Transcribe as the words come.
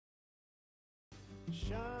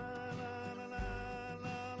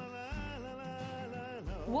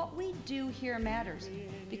What we do here matters,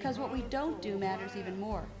 because what we don't do matters even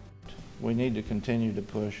more. We need to continue to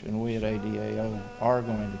push, and we at ADAO are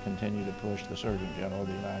going to continue to push the Surgeon General of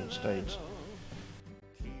the United States.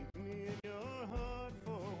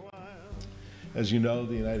 As you know,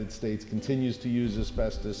 the United States continues to use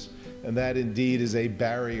asbestos, and that indeed is a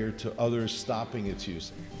barrier to others stopping its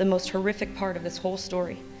use. The most horrific part of this whole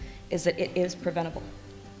story is that it is preventable.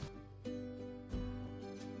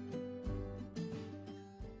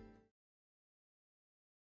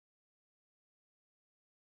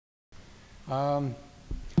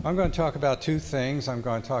 I'm going to talk about two things. I'm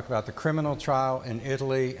going to talk about the criminal trial in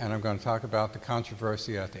Italy, and I'm going to talk about the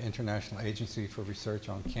controversy at the International Agency for Research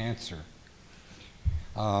on Cancer.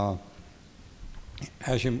 As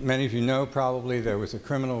many of you know, probably, there was a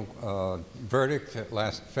criminal verdict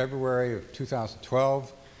last February of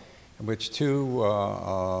 2012 in which two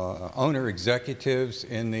owner executives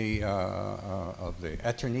in of the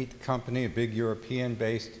Eternit company, a big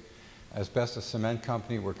European-based asbestos cement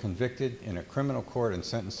company, were convicted in a criminal court and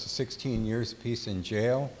sentenced to 16 years apiece in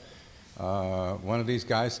jail. One of these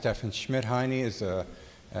guys, Stefan Schmidt-Heine, is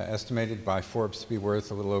estimated by Forbes to be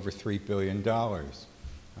worth a little over $3 billion.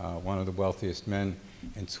 One of the wealthiest men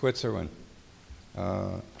in Switzerland.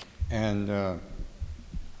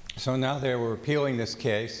 So now they were appealing this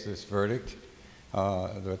case, this verdict,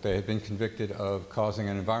 that they had been convicted of causing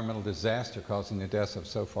an environmental disaster, causing the deaths of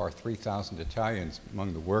so far 3,000 Italians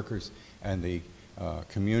among the workers and the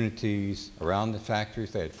communities around the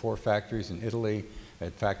factories. They had 4 factories in Italy. They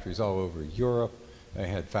had factories all over Europe. They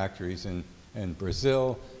had factories in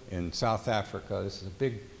Brazil, in South Africa. This is a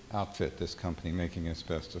big outfit, this company, making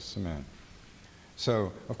asbestos cement.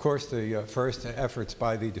 So, of course, the first efforts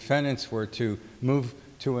by the defendants were to move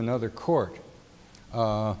to another court.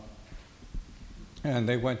 And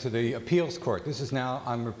they went to the appeals court. This is now,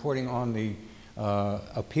 I'm reporting on the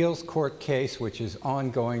appeals court case, which is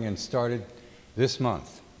ongoing and started this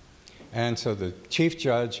month. And so the chief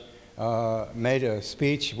judge made a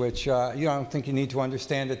speech which you don't think you need to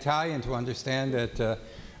understand Italian to understand that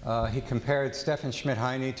he compared Stefan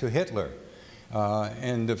Schmidt-Heine to Hitler.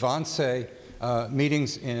 In the Wannsee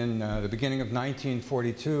meetings in the beginning of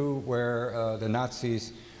 1942, where the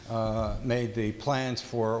Nazis made the plans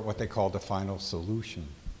for what they called the final solution.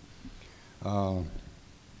 The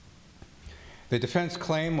defense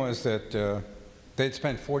claim was that they'd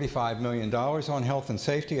spent $45 million on health and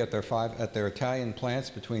safety at their Italian plants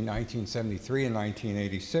between 1973 and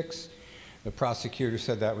 1986. The prosecutor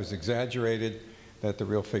said that was exaggerated, that the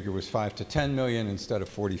real figure was $5 to $10 million instead of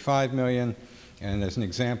 $45 million. And as an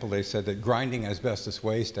example, they said that grinding asbestos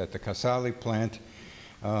waste at the Casale plant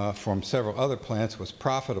from several other plants was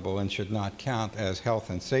profitable and should not count as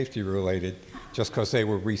health and safety related just because they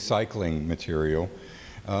were recycling material.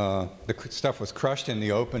 The stuff was crushed in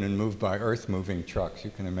the open and moved by earth-moving trucks.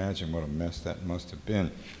 You can imagine what a mess that must have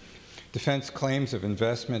been. Defense claims of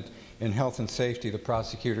investment in health and safety, the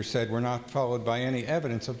prosecutor said, were not followed by any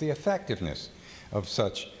evidence of the effectiveness of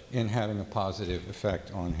such in having a positive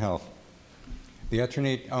effect on health. The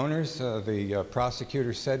Eternit owners, the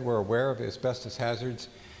prosecutor said, were aware of asbestos hazards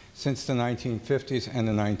since the 1950s and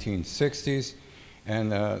the 1960s,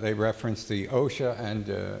 and they referenced the OSHA and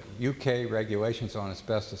UK regulations on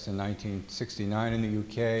asbestos in 1969 in the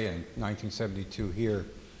UK and 1972 here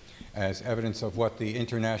as evidence of what the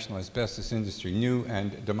international asbestos industry knew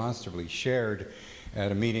and demonstrably shared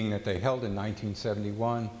at a meeting that they held in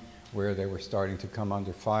 1971, where they were starting to come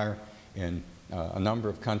under fire in a number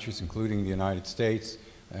of countries, including the United States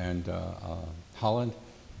and Holland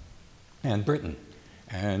and Britain.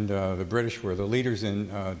 And the British were the leaders in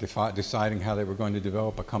deciding how they were going to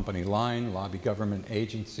develop a company line, lobby government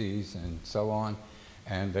agencies, and so on.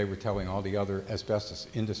 And they were telling all the other asbestos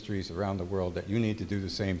industries around the world that you need to do the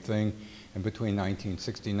same thing. And between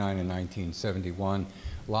 1969 and 1971,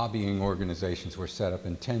 lobbying organizations were set up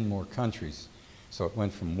in 10 more countries. So it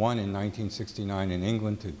went from 1 in 1969 in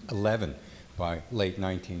England to 11 by late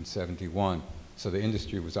 1971. So the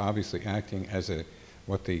industry was obviously acting as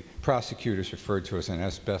what the prosecutors referred to as an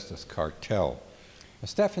asbestos cartel.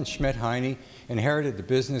 Stefan Schmidt-Heine inherited the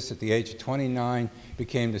business at the age of 29,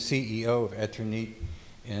 became the CEO of Eternit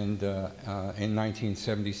in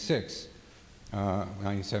 1976,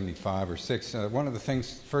 1975 or 6. One of the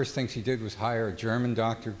first things he did was hire a German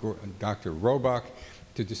doctor, Dr. Robach,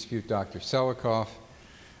 to dispute Dr. Selikoff.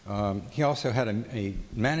 He also had a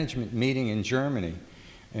management meeting in Germany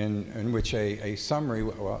in which a summary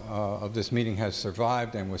of this meeting has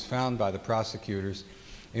survived and was found by the prosecutors,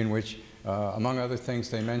 in which, among other things,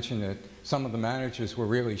 they mentioned that some of the managers were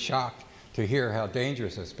really shocked to hear how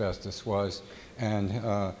dangerous asbestos was,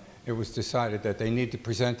 and it was decided that they need to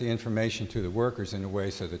present the information to the workers in a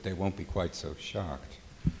way so that they won't be quite so shocked.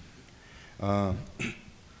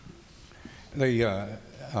 The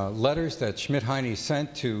letters that Schmidt-Heine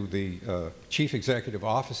sent to the chief executive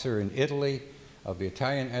officer in Italy of the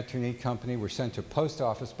Italian Eternit company were sent to post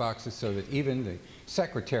office boxes so that even the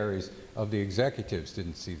secretaries of the executives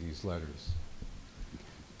didn't see these letters,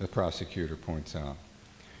 the prosecutor points out.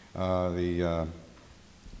 And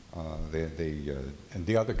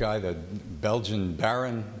the other guy, the Belgian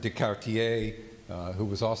Baron de Cartier, who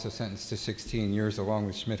was also sentenced to 16 years along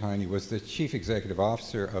with Schmidt-Heine, was the chief executive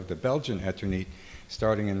officer of the Belgian Eternit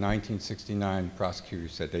starting in 1969.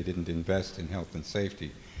 Prosecutors said they didn't invest in health and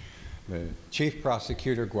safety. The chief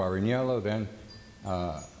prosecutor, Guaraniello, then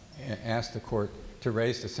asked the court to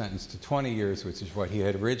raise the sentence to 20 years, which is what he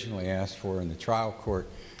had originally asked for in the trial court,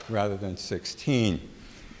 rather than 16.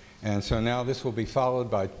 And so now this will be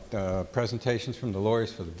followed by presentations from the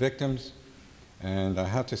lawyers for the victims. And I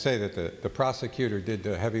have to say that the prosecutor did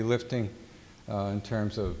the heavy lifting in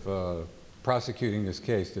terms of prosecuting this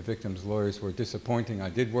case. The victims' lawyers were disappointing. I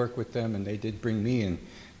did work with them, and they did bring me in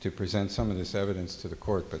to present some of this evidence to the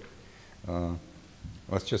court. But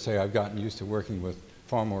let's just say I've gotten used to working with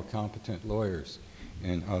far more competent lawyers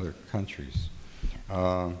in other countries.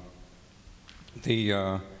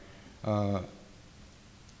 The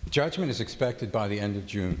judgment is expected by the end of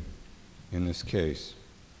June in this case.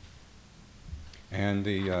 And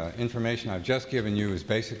the information I've just given you is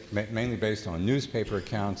mainly based on newspaper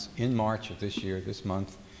accounts in March of this year, this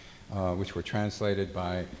month, which were translated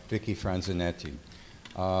by Vicky Franzanetti.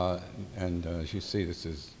 And as you see, this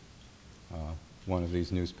is one of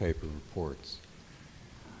these newspaper reports.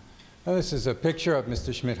 Now, this is a picture of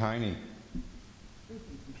Mr. Schmidt-Heine.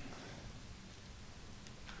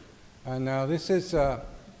 And now this is the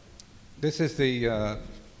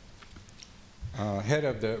head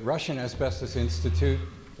of the Russian Asbestos Institute.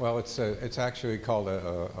 Well, it's actually called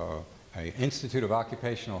a Institute of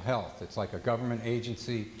Occupational Health. It's like a government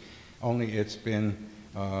agency, only it's been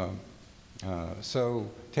so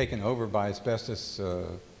taken over by asbestos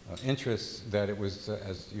interests that it was,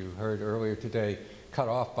 as you heard earlier today, cut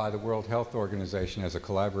off by the World Health Organization as a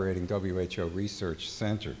collaborating WHO research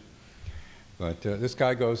center. But this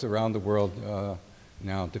guy goes around the world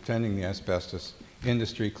now defending the asbestos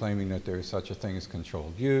industry, claiming that there is such a thing as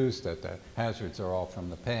controlled use, that the hazards are all from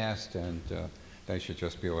the past, and they should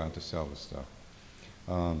just be allowed to sell the stuff.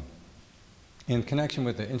 In connection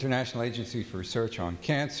with the International Agency for Research on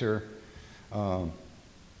Cancer,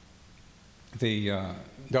 the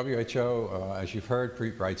WHO, as you've heard,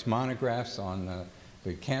 writes monographs on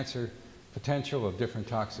the cancer potential of different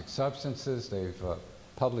toxic substances. They've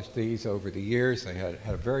published these over the years. They had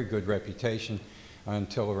a very good reputation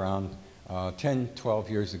until around 10, 12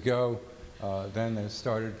 years ago. Then they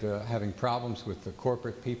started having problems with the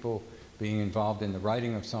corporate people being involved in the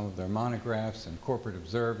writing of some of their monographs, and corporate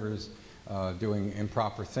observers doing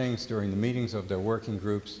improper things during the meetings of their working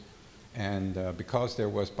groups. And because there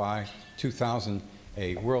was by 2000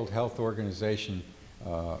 a World Health Organization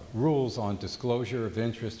rules on disclosure of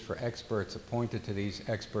interest for experts appointed to these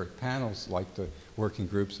expert panels, like the working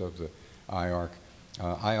groups of the IARC.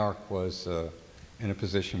 IARC was in a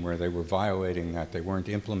position where they were violating that. They weren't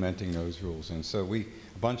implementing those rules. And so a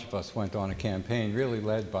bunch of us went on a campaign really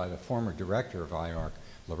led by the former director of IARC,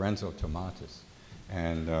 Lorenzo Tomatis.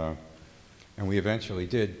 And we eventually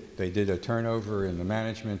they did a turnover in the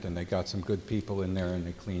management, and they got some good people in there, and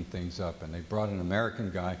they cleaned things up. And they brought an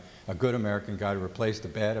American guy, a good American guy, to replace the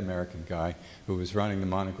bad American guy who was running the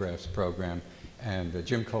monographs program. And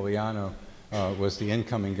Jim Coliano was the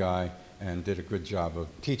incoming guy and did a good job of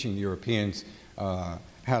teaching the Europeans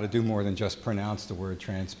how to do more than just pronounce the word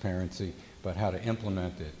transparency, but how to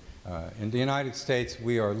implement it. In the United States,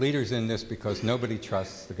 we are leaders in this because nobody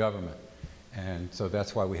trusts the government. And so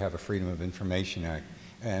that's why we have a Freedom of Information Act.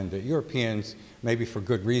 And the Europeans, maybe for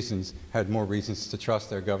good reasons, had more reasons to trust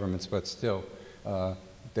their governments, but still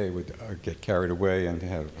they would get carried away and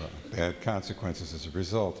have bad consequences as a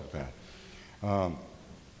result of that.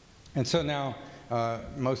 And so now,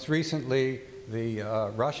 most recently, the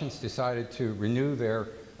Russians decided to renew their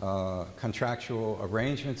contractual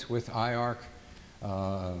arrangements with IARC.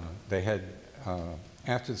 They had,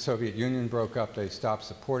 after the Soviet Union broke up, they stopped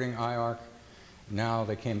supporting IARC. Now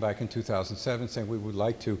they came back in 2007 saying we would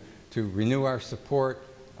like to renew our support.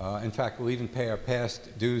 In fact, we'll even pay our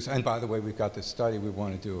past dues. And by the way, we've got this study we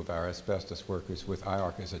want to do of our asbestos workers with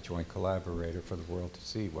IARC as a joint collaborator for the world to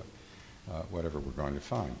see whatever we're going to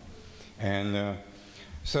find. And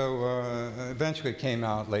So eventually it came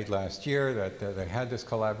out late last year that they had this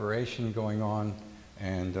collaboration going on,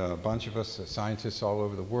 and a bunch of us, scientists all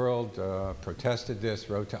over the world, protested this,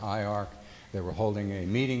 wrote to IARC. They were holding a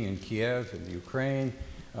meeting in Kiev in the Ukraine,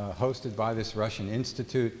 hosted by this Russian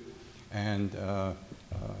institute, and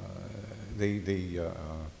the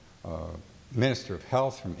Minister of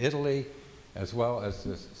Health from Italy, as well as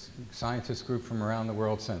the scientist group from around the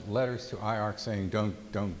world, sent letters to IARC saying,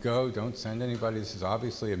 don't go, don't send anybody. This is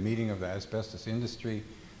obviously a meeting of the asbestos industry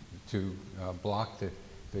to block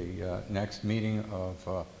the next meeting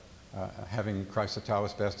of having chrysotile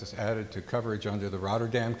asbestos added to coverage under the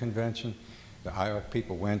Rotterdam Convention. The IARC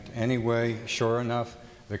people went anyway. Sure enough,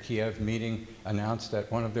 the Kiev meeting announced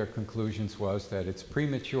that one of their conclusions was that it's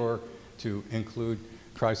premature to include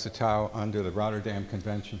chrysotile under the Rotterdam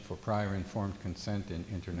Convention for prior informed consent in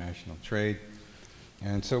international trade.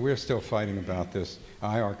 And so we're still fighting about this.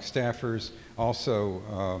 IARC staffers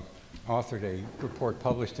also authored a report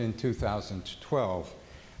published in 2012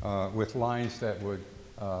 with lines that would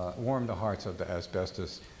warm the hearts of the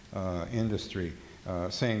asbestos industry,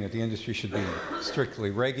 saying that the industry should be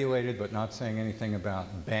strictly regulated, but not saying anything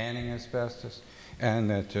about banning asbestos, and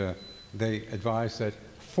that they advise that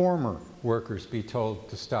former workers be told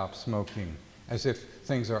to stop smoking, as if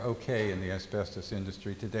things are okay in the asbestos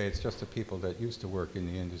industry. Today, it's just the people that used to work in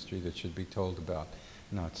the industry that should be told about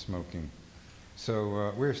not smoking.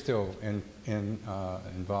 So we're still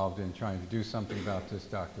involved in trying to do something about this.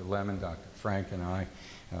 Dr. Lemon, Dr. Frank, and I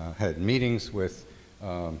had meetings with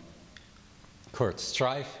Kurt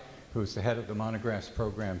Streif, who's the head of the monographs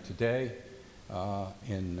program today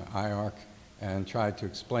in IARC, and tried to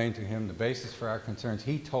explain to him the basis for our concerns.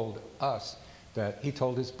 He told us that he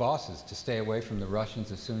told his bosses to stay away from the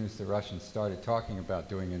Russians as soon as the Russians started talking about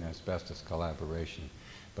doing an asbestos collaboration.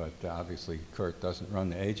 But obviously, Kurt doesn't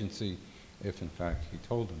run the agency, if in fact he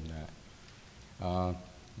told them that.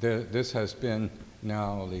 This has been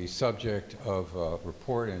now the subject of a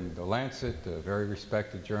report in The Lancet, a very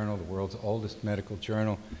respected journal, the world's oldest medical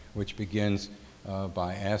journal, which begins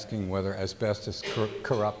by asking whether asbestos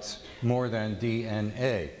corrupts more than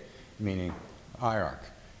DNA, meaning IARC,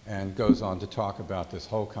 and goes on to talk about this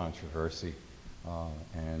whole controversy.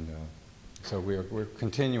 So we're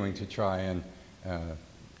continuing to try and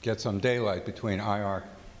get some daylight between IARC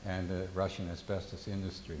and the Russian asbestos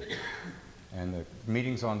industry. And the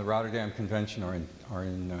meetings on the Rotterdam Convention are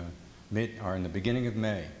in the beginning of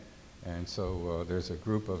May. And so there's a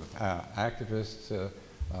group of activists that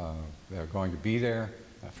are going to be there.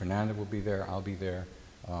 Fernanda will be there, I'll be there,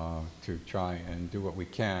 to try and do what we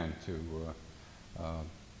can to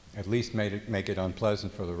at least make it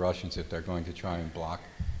unpleasant for the Russians if they're going to try and block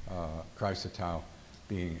chrysotile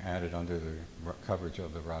being added under the coverage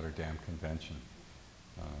of the Rotterdam Convention.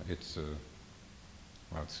 It's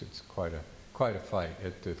quite a fight.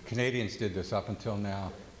 The Canadians did this up until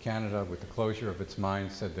now. Canada, with the closure of its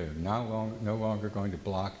mines, said they're no longer going to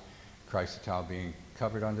block chrysotile being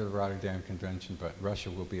covered under the Rotterdam Convention, but Russia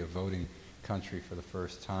will be a voting country for the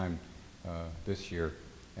first time this year,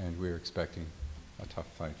 and we're expecting a tough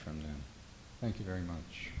fight from them. Thank you very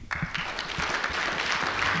much.